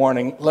 day of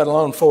warning, let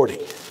alone 40.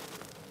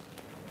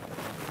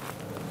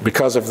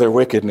 Because of their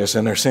wickedness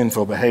and their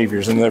sinful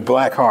behaviors and their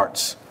black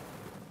hearts.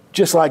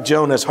 Just like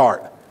Jonah's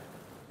heart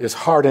is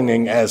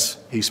hardening as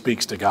he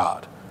speaks to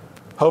God.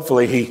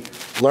 Hopefully he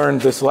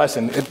learned this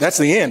lesson. That's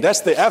the end.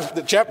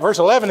 Verse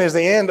 11 is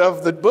the end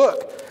of the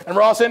book. And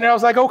we're all sitting there, I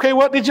was like, okay,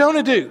 what did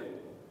Jonah do?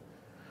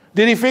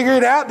 Did he figure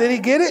it out? Did he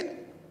get it?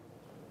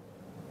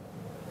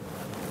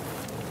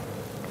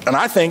 And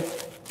I think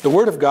the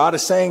Word of God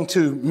is saying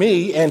to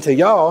me and to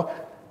y'all,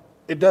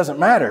 it doesn't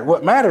matter.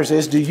 What matters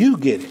is, do you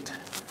get it?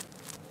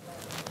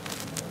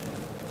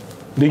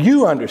 Do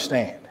you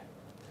understand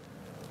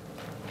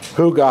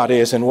who God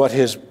is and what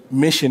His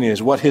mission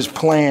is, what His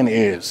plan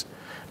is?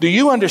 Do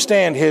you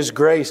understand His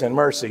grace and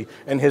mercy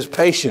and His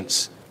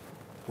patience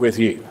with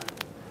you?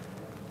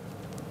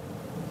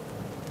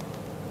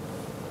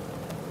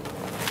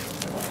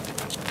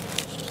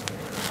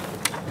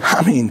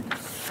 I mean,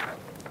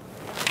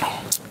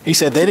 he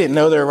said they didn't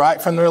know their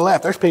right from their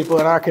left. There's people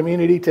in our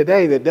community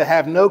today that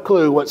have no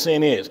clue what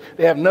sin is.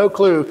 They have no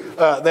clue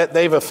that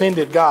they've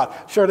offended God.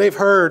 Sure, they've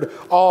heard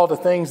all the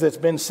things that's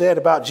been said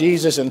about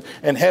Jesus and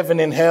heaven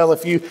and hell.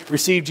 If you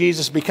receive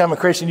Jesus, become a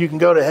Christian, you can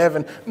go to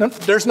heaven. No,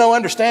 there's no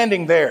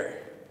understanding there.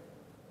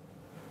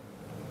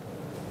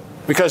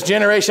 Because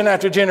generation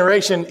after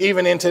generation,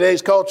 even in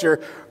today's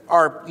culture,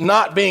 are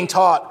not being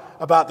taught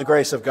about the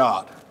grace of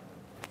God.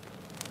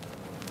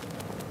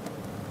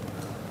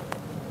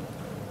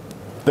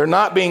 They're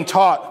not being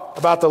taught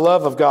about the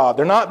love of God.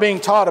 They're not being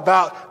taught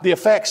about the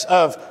effects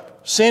of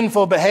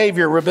sinful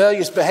behavior,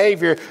 rebellious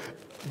behavior,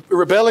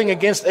 rebelling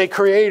against a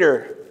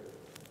creator,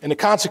 and the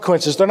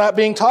consequences. They're not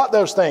being taught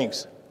those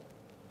things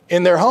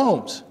in their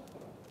homes.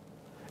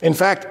 In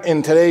fact,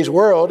 in today's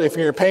world, if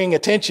you're paying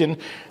attention,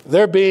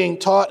 they're being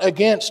taught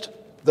against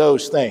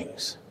those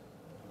things.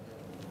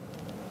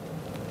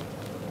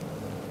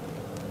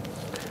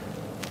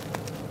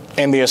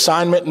 And the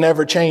assignment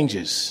never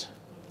changes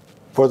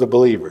for the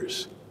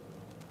believers.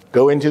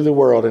 Go into the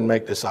world and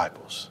make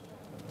disciples.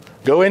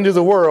 Go into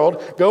the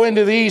world, go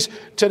into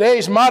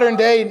today's modern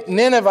day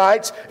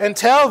Ninevites and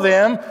tell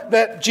them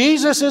that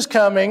Jesus is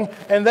coming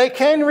and they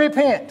can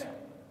repent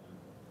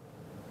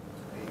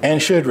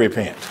and should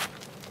repent.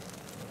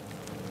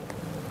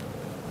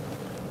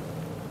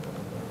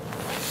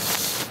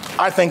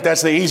 I think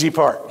that's the easy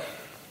part.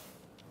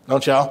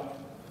 Don't y'all?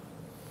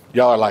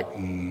 Y'all are like,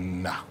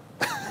 nah.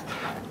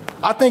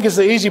 I think it's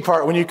the easy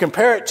part when you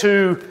compare it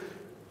to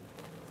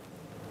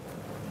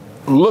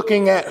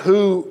looking at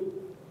who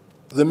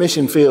the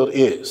mission field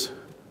is.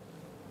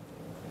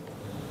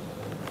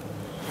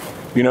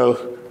 You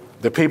know,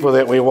 the people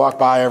that we walk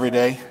by every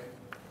day,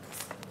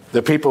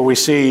 the people we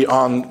see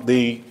on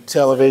the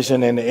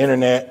television and the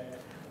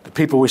internet, the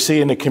people we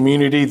see in the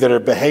community that are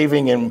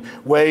behaving in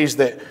ways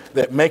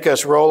that make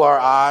us roll our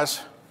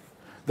eyes,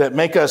 that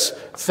make us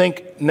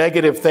think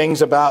negative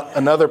things about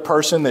another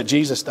person that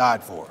Jesus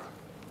died for.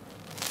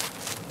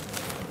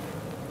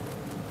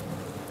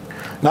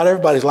 Not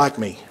everybody's like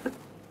me.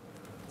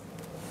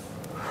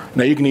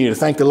 Now, you can either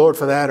thank the Lord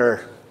for that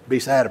or be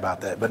sad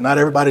about that, but not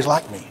everybody's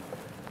like me.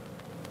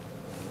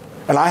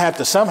 And I have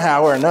to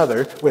somehow or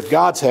another, with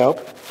God's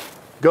help,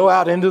 go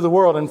out into the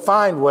world and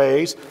find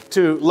ways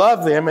to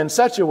love them in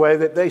such a way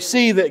that they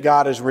see that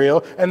God is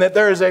real and that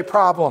there is a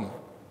problem.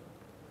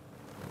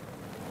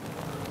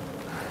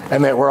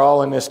 And that we're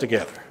all in this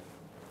together.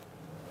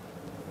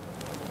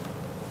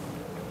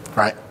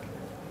 Right?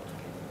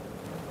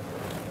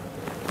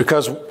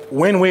 Because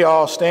when we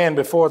all stand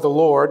before the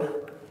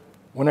Lord,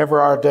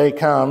 whenever our day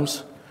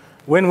comes,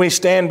 when we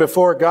stand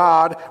before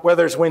God,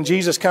 whether it's when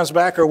Jesus comes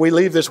back or we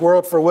leave this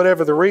world for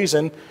whatever the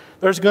reason,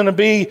 there's going to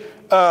be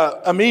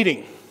a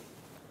meeting.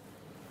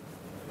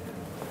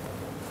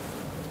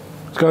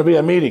 It's going to be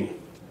a meeting.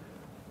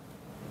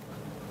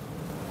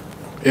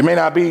 It may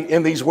not be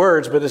in these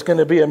words, but it's going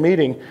to be a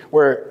meeting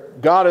where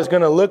God is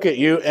going to look at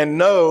you and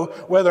know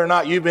whether or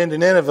not you've been to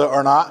Nineveh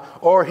or not,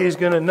 or he's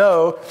going to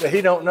know that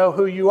he don't know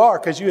who you are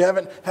because you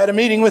haven't had a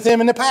meeting with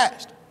him in the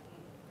past.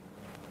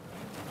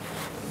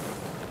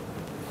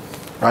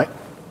 Right?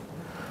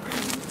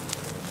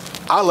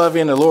 I love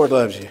you and the Lord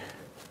loves you.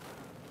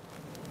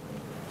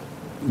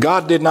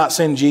 God did not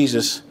send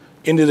Jesus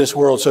into this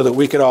world so that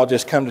we could all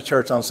just come to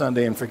church on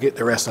Sunday and forget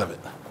the rest of it.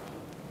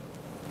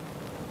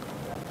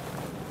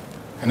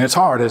 And it's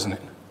hard, isn't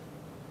it?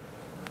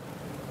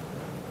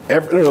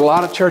 There's a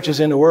lot of churches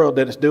in the world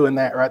that is doing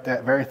that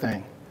very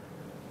thing.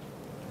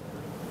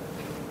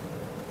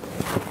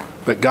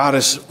 But God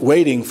is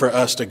waiting for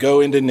us to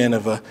go into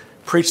Nineveh,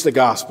 preach the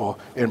gospel,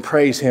 and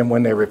praise him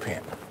when they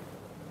repent.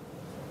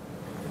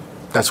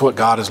 That's what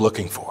God is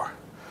looking for.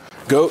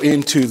 Go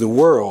into the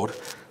world,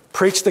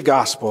 preach the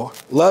gospel,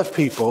 love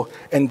people,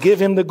 and give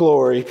him the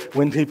glory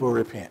when people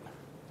repent.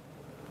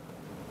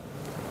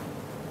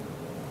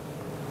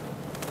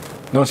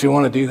 Don't you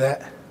want to do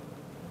that?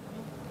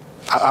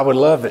 I would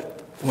love it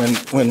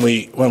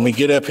when we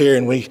get up here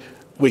and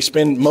we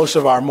spend most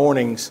of our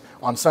mornings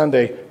on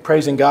Sunday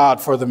praising God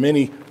for the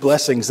many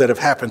blessings that have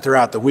happened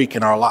throughout the week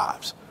in our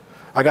lives.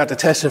 I got to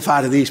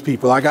testify to these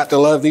people. I got to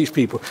love these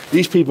people.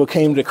 These people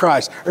came to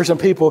Christ. There's some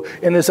people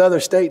in this other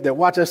state that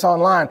watch us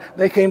online.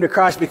 They came to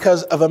Christ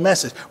because of a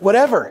message.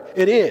 Whatever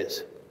it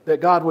is that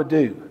God would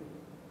do,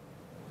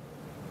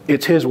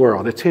 it's his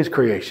world. It's his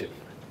creation.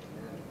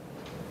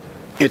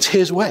 It's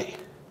his way.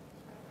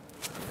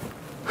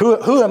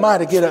 Who am I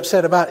to get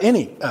upset about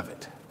any of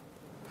it?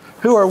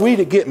 Who are we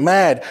to get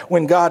mad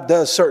when God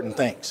does certain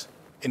things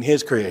in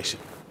his creation?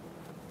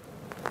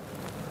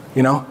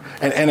 You know,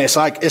 and it's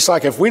like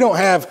if we don't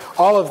have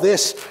all of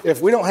this,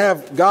 if we don't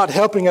have God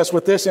helping us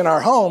with this in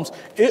our homes,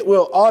 it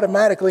will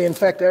automatically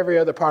infect every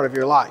other part of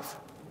your life.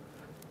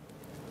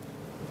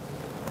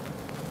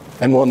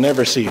 And we'll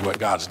never see what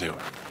God's doing.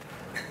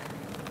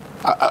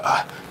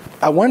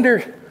 I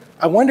wonder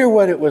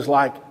what it was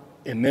like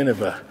in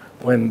Nineveh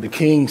when the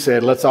king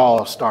said, let's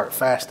all start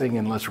fasting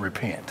and let's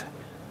repent.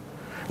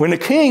 When the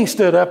king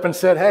stood up and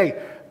said,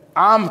 hey,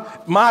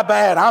 my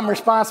bad, I'm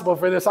responsible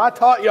for this. I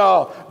taught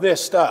y'all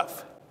this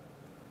stuff.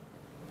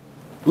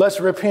 Let's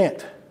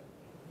repent.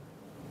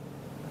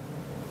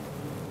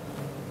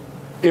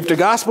 If the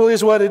gospel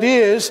is what it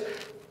is,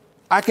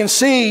 I can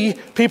see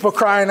people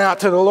crying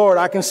out to the Lord.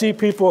 I can see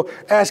people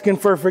asking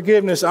for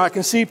forgiveness. I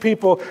can see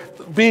people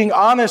being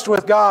honest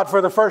with God for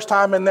the first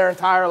time in their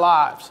entire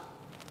lives.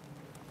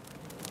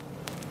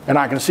 And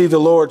I can see the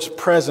Lord's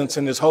presence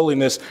and his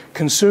holiness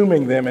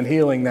consuming them and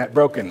healing that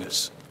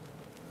brokenness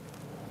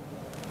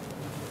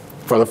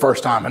for the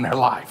first time in their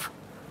life.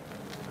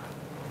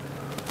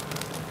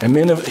 And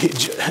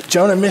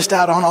Jonah missed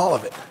out on all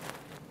of it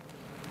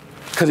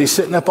because he's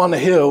sitting up on the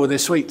hill with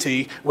his sweet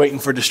tea waiting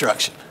for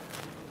destruction.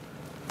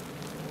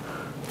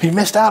 He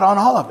missed out on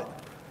all of it.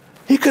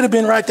 He could have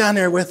been right down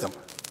there with them,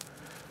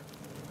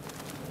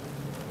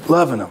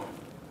 loving them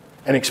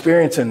and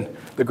experiencing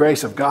the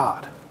grace of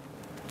God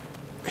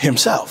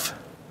himself.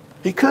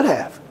 He could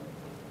have.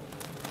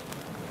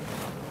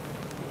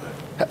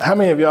 How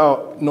many of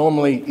y'all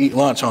normally eat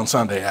lunch on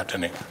Sunday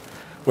afternoon?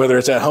 Whether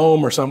it's at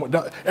home or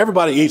somewhere.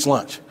 Everybody eats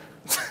lunch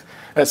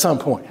at some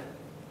point.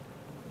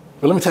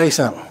 But let me tell you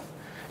something.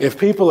 If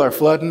people are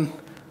flooding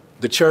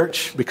the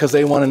church because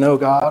they want to know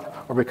God,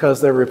 or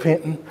because they're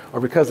repenting, or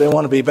because they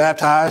want to be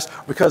baptized,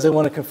 or because they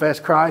want to confess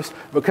Christ,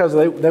 because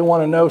they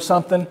want to know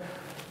something,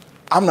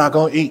 I'm not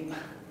going to eat.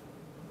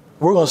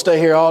 We're going to stay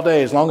here all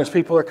day as long as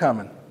people are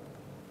coming.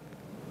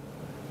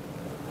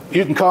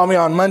 You can call me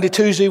on Monday,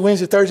 Tuesday,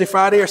 Wednesday, Thursday,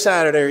 Friday, or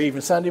Saturday, or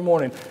even Sunday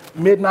morning.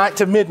 Midnight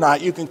to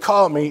midnight, you can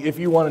call me if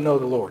you want to know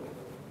the Lord.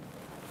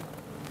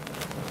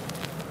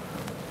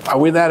 Are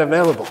we that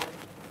available?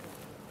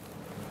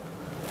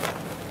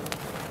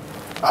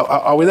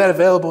 Are we that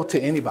available to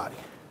anybody?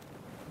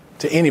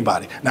 To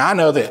anybody. Now, I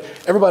know that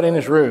everybody in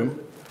this room,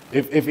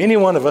 if any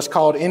one of us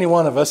called any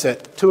one of us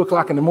at 2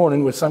 o'clock in the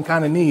morning with some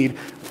kind of need,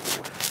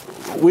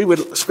 we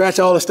would scratch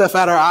all the stuff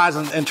out of our eyes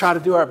and try to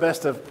do our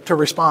best to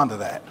respond to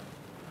that.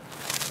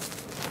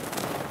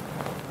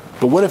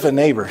 But what if a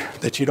neighbor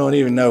that you don't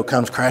even know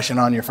comes crashing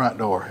on your front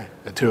door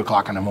at 2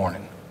 o'clock in the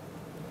morning?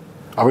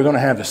 Are we going to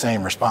have the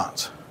same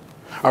response?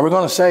 Are we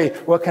going to say,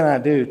 what can I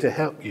do to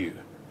help you?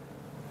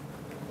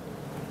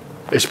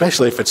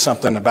 Especially if it's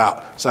something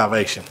about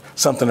salvation,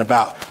 something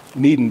about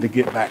needing to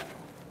get back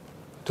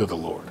to the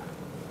Lord.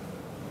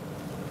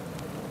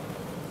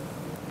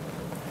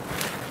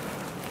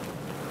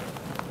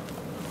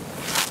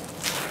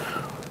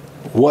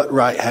 What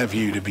right have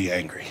you to be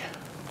angry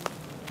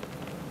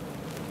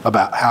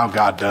about how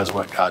God does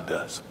what God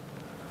does?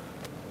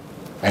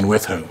 And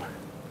with whom?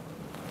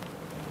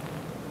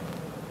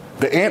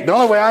 The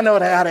only way I know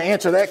how to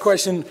answer that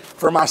question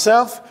for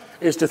myself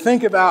is to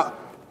think about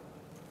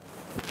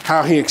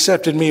how he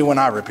accepted me when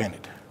I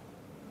repented.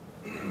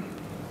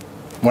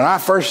 When I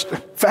first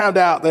found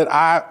out that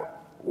I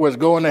was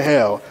going to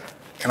hell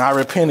and I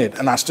repented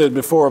and I stood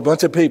before a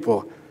bunch of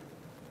people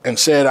and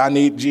said, I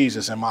need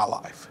Jesus in my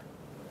life.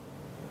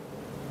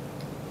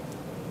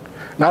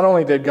 Not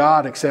only did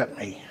God accept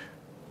me,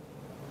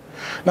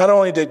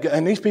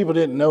 and these people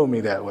didn't know me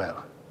that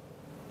well.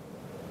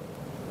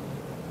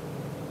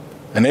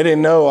 And they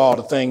didn't know all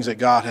the things that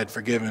God had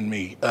forgiven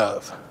me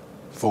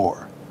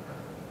for.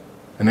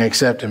 And they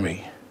accepted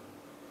me.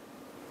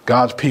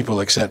 God's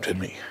people accepted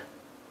me.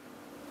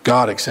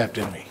 God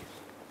accepted me.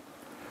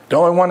 The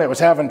only one that was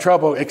having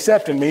trouble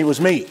accepting me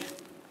was me.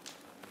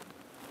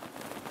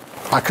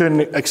 I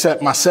couldn't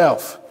accept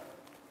myself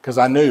because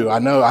I knew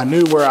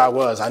where I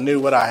was. I knew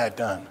what I had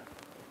done.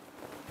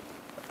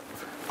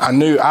 I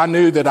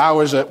knew that I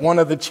was one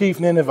of the chief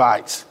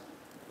Ninevites.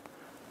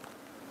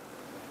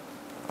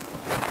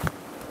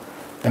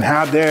 And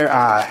how dare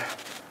I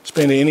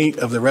spend any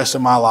of the rest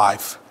of my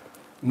life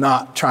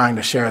not trying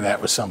to share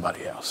that with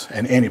somebody else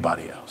and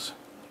anybody else.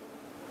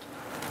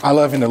 I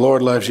love you and the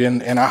Lord loves you.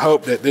 And I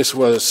hope that this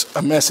was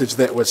a message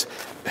that was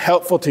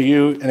helpful to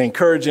you and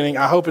encouraging.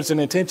 I hope it's an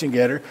attention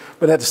getter.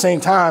 But at the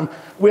same time,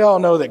 we all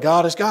know that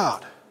God is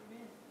God.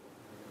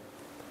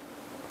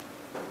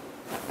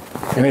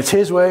 And it's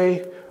his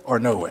way or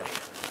no way.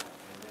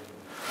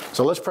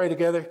 So let's pray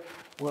together.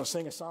 We're going to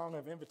sing a song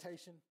of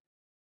invitation.